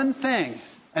for one thing,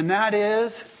 and that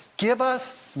is, give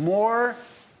us more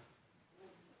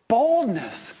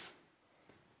boldness.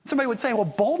 Somebody would say, well,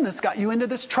 boldness got you into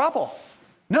this trouble.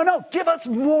 No, give us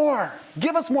more.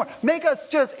 Give us more. Make us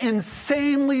just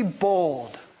insanely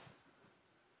bold.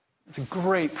 It's a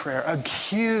great prayer, a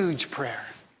huge prayer.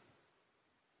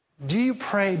 Do you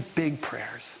pray big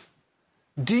prayers?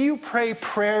 Do you pray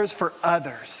prayers for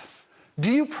others?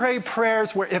 Do you pray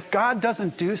prayers where if God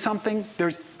doesn't do something,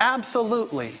 there's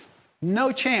absolutely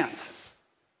no chance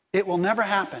it will never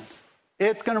happen?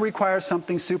 It's going to require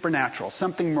something supernatural,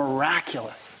 something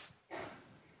miraculous.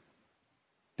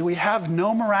 Do we have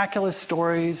no miraculous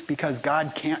stories because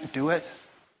God can't do it?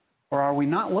 Or are we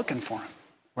not looking for him?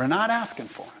 We're not asking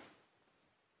for him.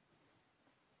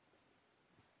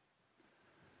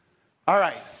 All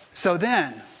right, so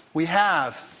then we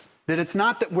have that it's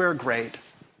not that we're great,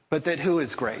 but that who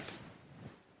is great?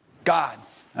 God.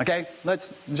 Okay,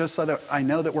 let's just so that I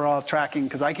know that we're all tracking,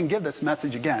 because I can give this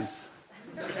message again.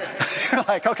 You're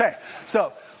like, okay,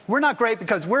 so we're not great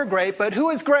because we're great, but who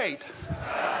is great?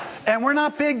 And we're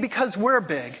not big because we're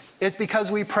big. It's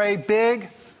because we pray big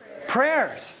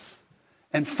prayers.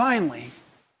 And finally,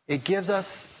 it gives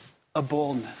us a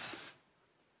boldness.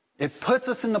 It puts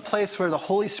us in the place where the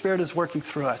Holy Spirit is working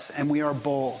through us, and we are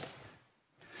bold.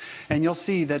 And you'll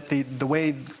see that the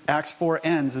way Acts 4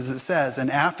 ends is it says, and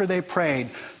after they prayed,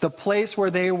 the place where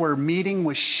they were meeting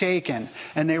was shaken,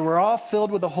 and they were all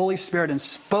filled with the Holy Spirit and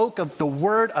spoke of the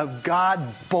word of God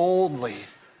boldly.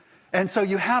 And so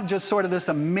you have just sort of this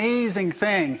amazing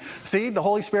thing. See, the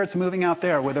Holy Spirit's moving out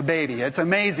there with a baby. It's an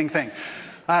amazing thing.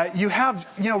 You have,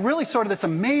 really sort of this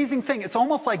amazing thing. It's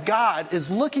almost like God is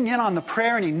looking in on the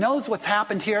prayer and he knows what's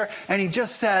happened here. And he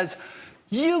just says,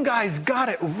 you guys got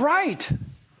it right.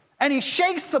 And he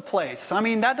shakes the place. I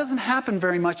mean, that doesn't happen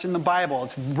very much in the Bible.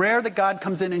 It's rare that God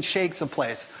comes in and shakes a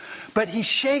place. But he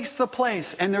shakes the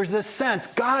place. And there's this sense,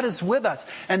 God is with us.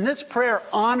 And this prayer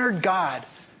honored God.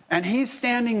 And he's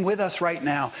standing with us right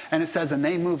now. And it says, and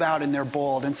they move out and they're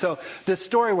bold. And so this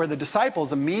story where the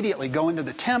disciples immediately go into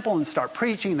the temple and start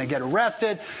preaching, they get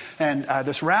arrested, and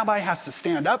this rabbi has to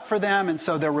stand up for them, and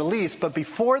so they're released. But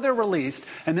before they're released,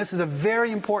 and this is a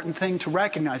very important thing to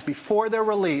recognize, before they're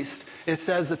released, it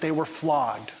says that they were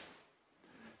flogged.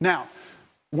 Now,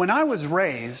 when I was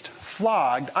raised,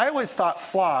 flogged, I always thought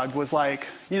flogged was like,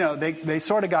 they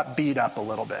sort of got beat up a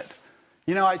little bit.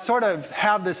 I sort of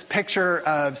have this picture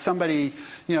of somebody,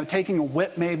 taking a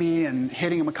whip maybe and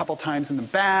hitting him a couple times in the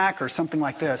back or something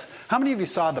like this. How many of you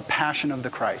saw The Passion of the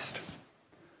Christ?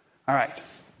 All right,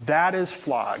 that is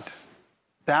flogged.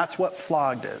 That's what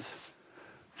flogged is.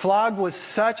 Flogged was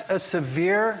such a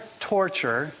severe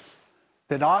torture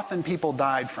that often people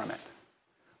died from it.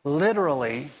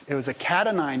 Literally, it was a cat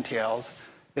o' nine tails.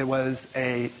 It was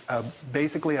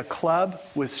basically a club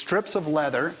with strips of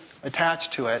leather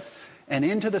attached to it. And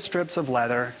into the strips of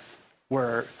leather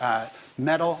were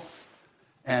metal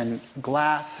and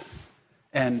glass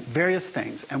and various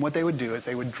things. And what they would do is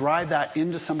they would drive that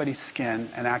into somebody's skin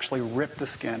and actually rip the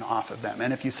skin off of them.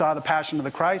 And if you saw The Passion of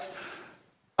the Christ,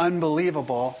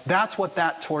 unbelievable. That's what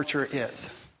that torture is.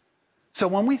 So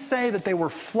when we say that they were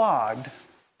flogged,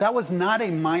 that was not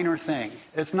a minor thing.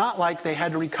 It's not like they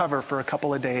had to recover for a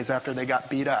couple of days after they got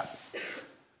beat up.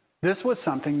 This was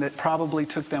something that probably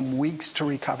took them weeks to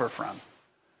recover from.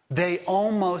 They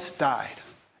almost died.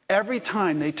 Every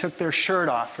time they took their shirt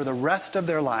off for the rest of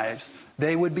their lives,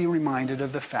 they would be reminded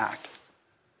of the fact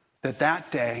that that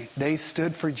day they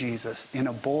stood for Jesus in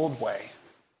a bold way,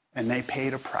 and they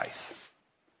paid a price.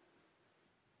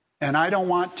 And I don't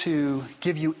want to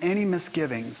give you any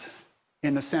misgivings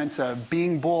in the sense of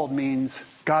being bold means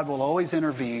God will always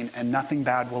intervene and nothing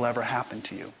bad will ever happen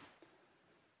to you.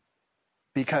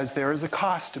 Because there is a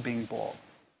cost to being bold.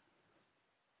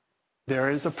 There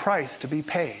is a price to be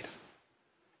paid.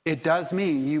 It does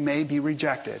mean you may be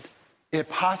rejected. It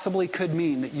possibly could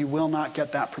mean that you will not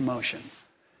get that promotion.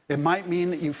 It might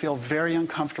mean that you feel very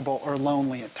uncomfortable or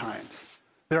lonely at times.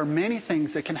 There are many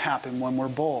things that can happen when we're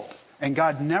bold. And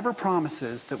God never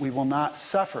promises that we will not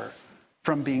suffer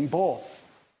from being bold.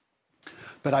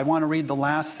 But I want to read the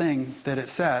last thing that it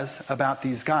says about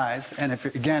these guys. And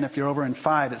if you're over in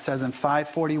 5, it says in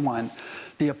 5:41,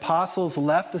 the apostles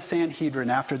left the Sanhedrin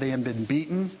after they had been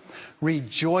beaten,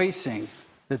 rejoicing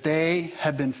that they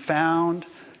had been found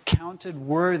counted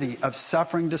worthy of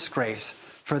suffering disgrace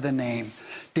for the name.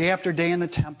 Day after day in the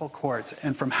temple courts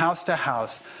and from house to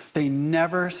house, they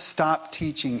never stopped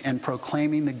teaching and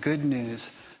proclaiming the good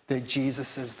news that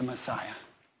Jesus is the Messiah.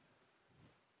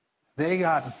 They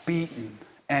got beaten,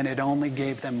 and it only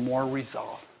gave them more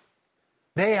resolve.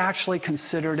 They actually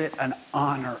considered it an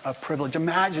honor, a privilege.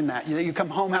 Imagine that. You come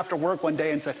home after work one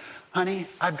day and say, honey,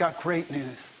 I've got great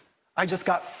news. I just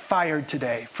got fired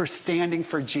today for standing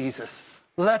for Jesus.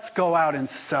 Let's go out and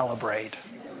celebrate.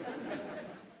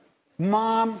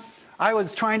 Mom, I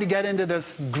was trying to get into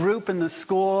this group in the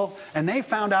school, and they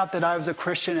found out that I was a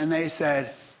Christian, and they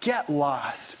said, get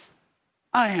lost.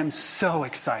 I am so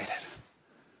excited.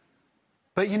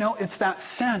 But it's that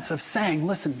sense of saying,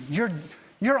 listen,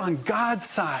 you're on God's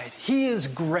side. He is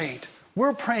great.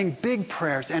 We're praying big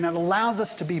prayers, and it allows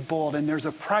us to be bold, and there's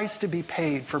a price to be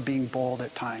paid for being bold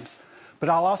at times. But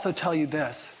I'll also tell you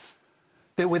this,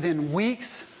 that within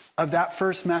weeks of that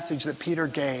first message that Peter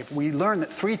gave, we learned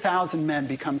that 3,000 men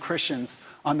become Christians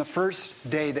on the first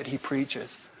day that he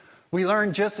preaches. We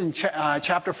learned just in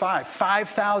chapter 5,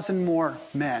 5,000 more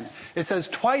men. It says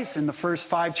twice in the first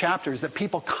 5 chapters that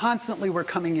people constantly were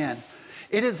coming in.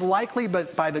 It is likely,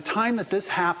 but by the time that this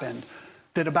happened,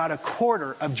 that about a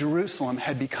quarter of Jerusalem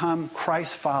had become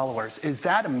Christ followers. Is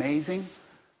that amazing?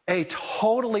 A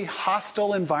totally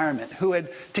hostile environment who had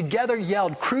together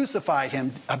yelled, crucify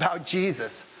him, about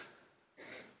Jesus.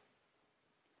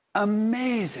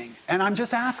 Amazing. And I'm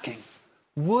just asking,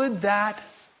 would that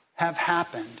have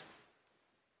happened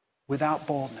without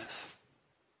boldness?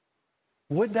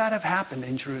 Would that have happened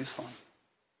in Jerusalem?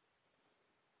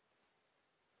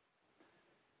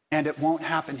 And it won't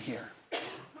happen here.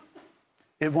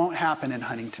 It won't happen in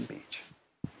Huntington Beach.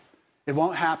 It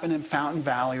won't happen in Fountain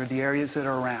Valley or the areas that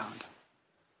are around.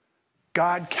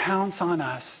 God counts on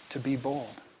us to be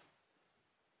bold.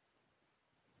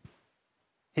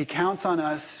 He counts on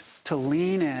us to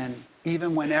lean in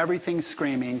even when everything's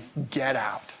screaming, get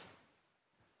out.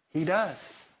 He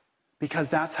does. Because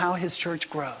that's how his church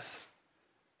grows.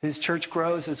 His church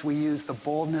grows as we use the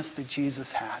boldness that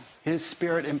Jesus had. His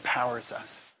Spirit empowers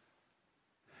us.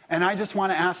 And I just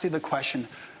want to ask you the question,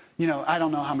 I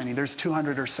don't know how many, there's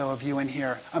 200 or so of you in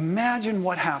here. Imagine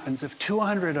what happens if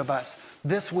 200 of us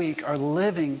this week are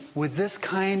living with this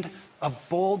kind of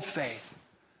bold faith.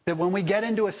 That when we get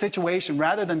into a situation,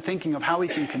 rather than thinking of how we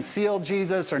can conceal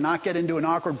Jesus or not get into an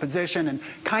awkward position and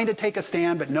kind of take a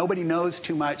stand but nobody knows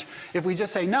too much, if we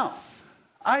just say, no,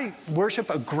 I worship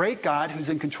a great God who's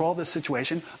in control of this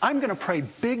situation. I'm going to pray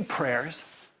big prayers.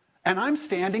 And I'm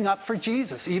standing up for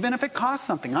Jesus. Even if it costs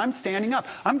something, I'm standing up.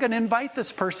 I'm going to invite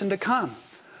this person to come.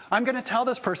 I'm going to tell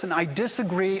this person, I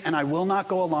disagree and I will not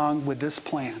go along with this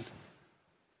plan.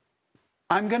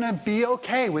 I'm going to be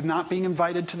okay with not being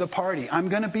invited to the party. I'm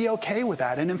going to be okay with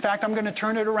that. And in fact, I'm going to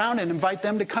turn it around and invite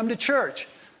them to come to church.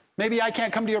 Maybe I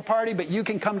can't come to your party, but you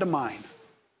can come to mine.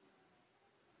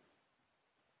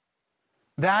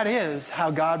 That is how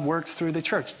God works through the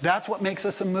church. That's what makes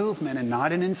us a movement and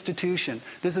not an institution.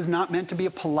 This is not meant to be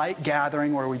a polite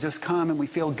gathering where we just come and we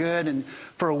feel good and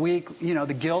for a week,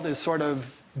 the guilt is sort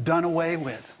of done away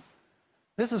with.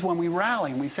 This is when we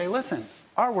rally and we say, listen,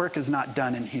 our work is not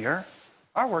done in here.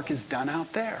 Our work is done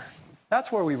out there.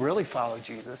 That's where we really follow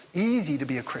Jesus. Easy to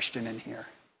be a Christian in here.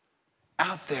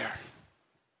 Out there,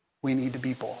 we need to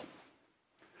be bold.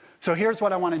 So here's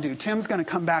what I want to do. Tim's going to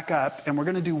come back up, and we're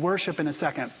going to do worship in a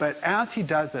second. But as he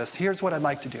does this, here's what I'd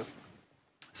like to do.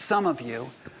 Some of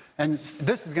you, and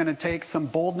this is going to take some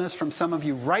boldness from some of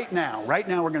you right now. Right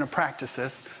now we're going to practice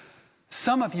this.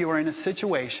 Some of you are in a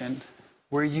situation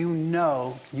where you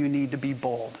know you need to be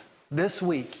bold. This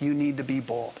week, you need to be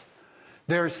bold.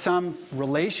 There's some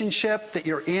relationship that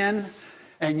you're in,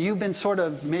 and you've been sort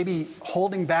of maybe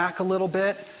holding back a little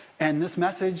bit, and this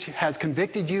message has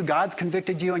convicted you, God's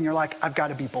convicted you, and you're like, I've got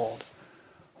to be bold.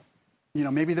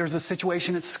 Maybe there's a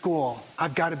situation at school.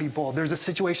 I've got to be bold. There's a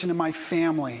situation in my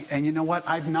family, and you know what?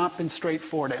 I've not been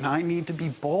straightforward, and I need to be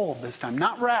bold this time.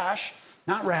 Not rash,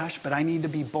 but I need to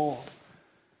be bold.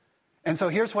 And so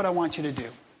here's what I want you to do.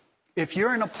 if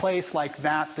you're in a place like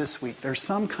that this week, there's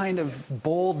some kind of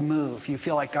bold move you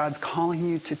feel like God's calling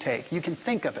you to take. You can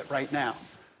think of it right now.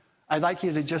 I'd like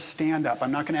you to just stand up.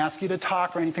 I'm not going to ask you to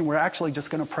talk or anything. We're actually just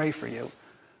going to pray for you.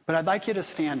 But I'd like you to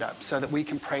stand up so that we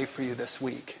can pray for you this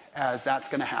week as that's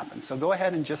going to happen. So go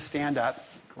ahead and just stand up.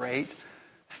 Great.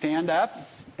 Stand up.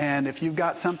 And if you've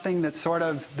got something that's sort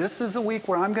of, this is a week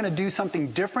where I'm going to do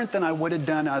something different than I would have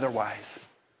done otherwise.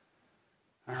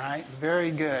 All right,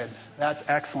 very good. That's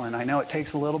excellent. I know it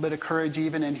takes a little bit of courage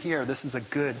even in here. This is a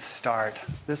good start.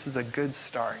 This is a good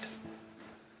start.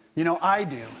 You know,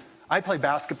 I play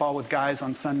basketball with guys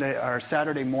on Sunday or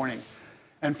Saturday morning.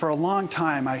 And for a long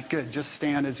time, just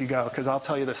stand as you go, because I'll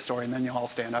tell you this story, and then you'll all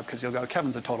stand up, because you'll go,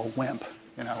 Kevin's a total wimp.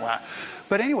 You know,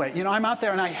 but anyway, I'm out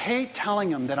there, and I hate telling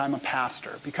them that I'm a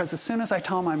pastor, because as soon as I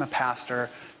tell them I'm a pastor,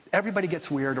 everybody gets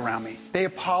weird around me. They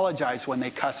apologize when they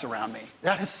cuss around me.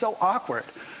 That is so awkward.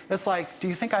 It's like, do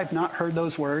you think I've not heard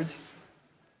those words?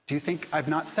 Do you think I've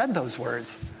not said those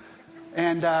words?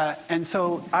 And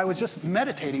so I was just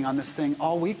meditating on this thing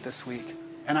all week this week.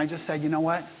 And I just said, you know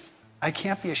what? I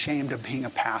can't be ashamed of being a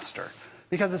pastor,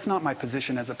 because it's not my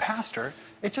position as a pastor.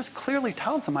 It just clearly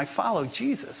tells them I follow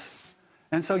Jesus.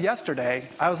 And so yesterday,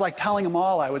 I was like telling them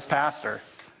all I was pastor.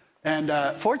 And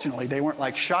fortunately, they weren't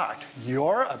like shocked.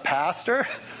 You're a pastor?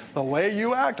 The way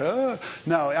you act?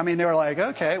 No, I mean, they were like,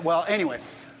 okay, well, anyway.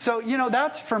 So,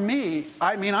 that's for me.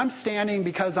 I mean, I'm standing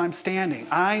because I'm standing.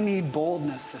 I need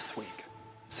boldness this week.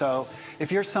 So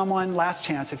if you're someone, last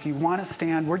chance, if you want to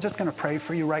stand, we're just going to pray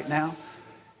for you right now.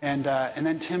 And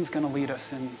then Tim's going to lead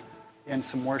us in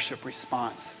some worship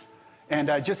response. And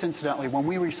just incidentally, when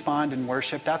we respond in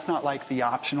worship, that's not like the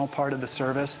optional part of the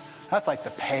service. That's like the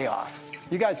payoff.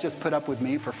 You guys just put up with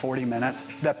me for 40 minutes.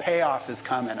 The payoff is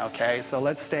coming, okay? So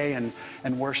let's stay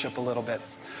and worship a little bit.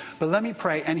 But let me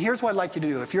pray. And here's what I'd like you to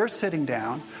do. If you're sitting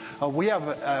down, we have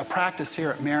a practice here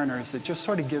at Mariners that just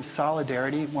sort of gives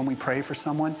solidarity when we pray for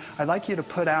someone. I'd like you to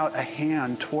put out a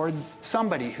hand toward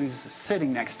somebody who's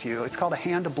sitting next to you. It's called a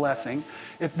hand of blessing.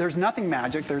 If there's nothing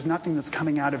magic, there's nothing that's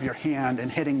coming out of your hand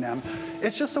and hitting them.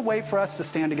 It's just a way for us to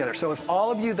stand together. So if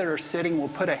all of you that are sitting will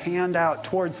put a hand out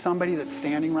towards somebody that's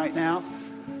standing right now,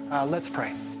 let's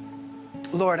pray.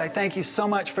 Lord, I thank you so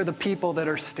much for the people that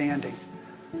are standing,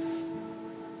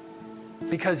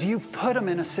 because you've put them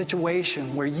in a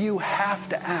situation where you have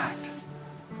to act,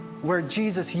 where,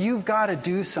 Jesus, you've got to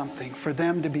do something for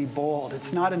them to be bold.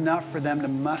 It's not enough for them to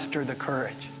muster the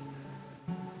courage.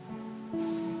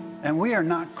 And we are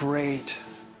not great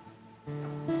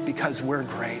because we're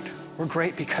great. We're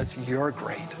great because you're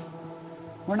great.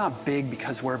 We're not big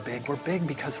because we're big. We're big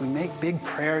because we make big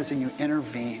prayers and you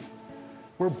intervene.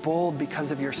 We're bold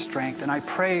because of your strength. And I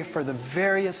pray for the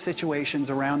various situations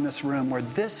around this room where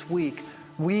this week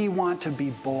we want to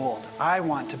be bold. I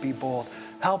want to be bold.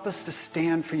 Help us to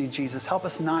stand for you, Jesus. Help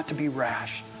us not to be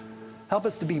rash. Help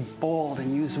us to be bold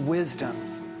and use wisdom.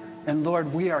 And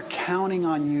Lord, we are counting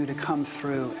on you to come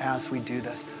through as we do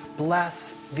this.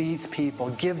 Bless these people.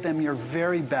 Give them your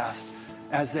very best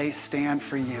as they stand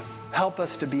for you. Help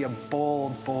us to be a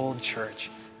bold, bold church.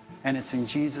 And it's in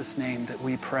Jesus' name that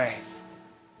we pray.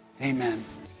 Amen.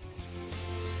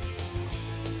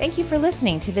 Thank you for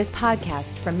listening to this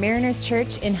podcast from Mariners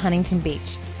Church in Huntington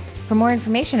Beach. For more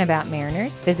information about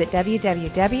Mariners, visit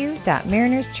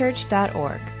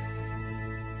www.marinerschurch.org.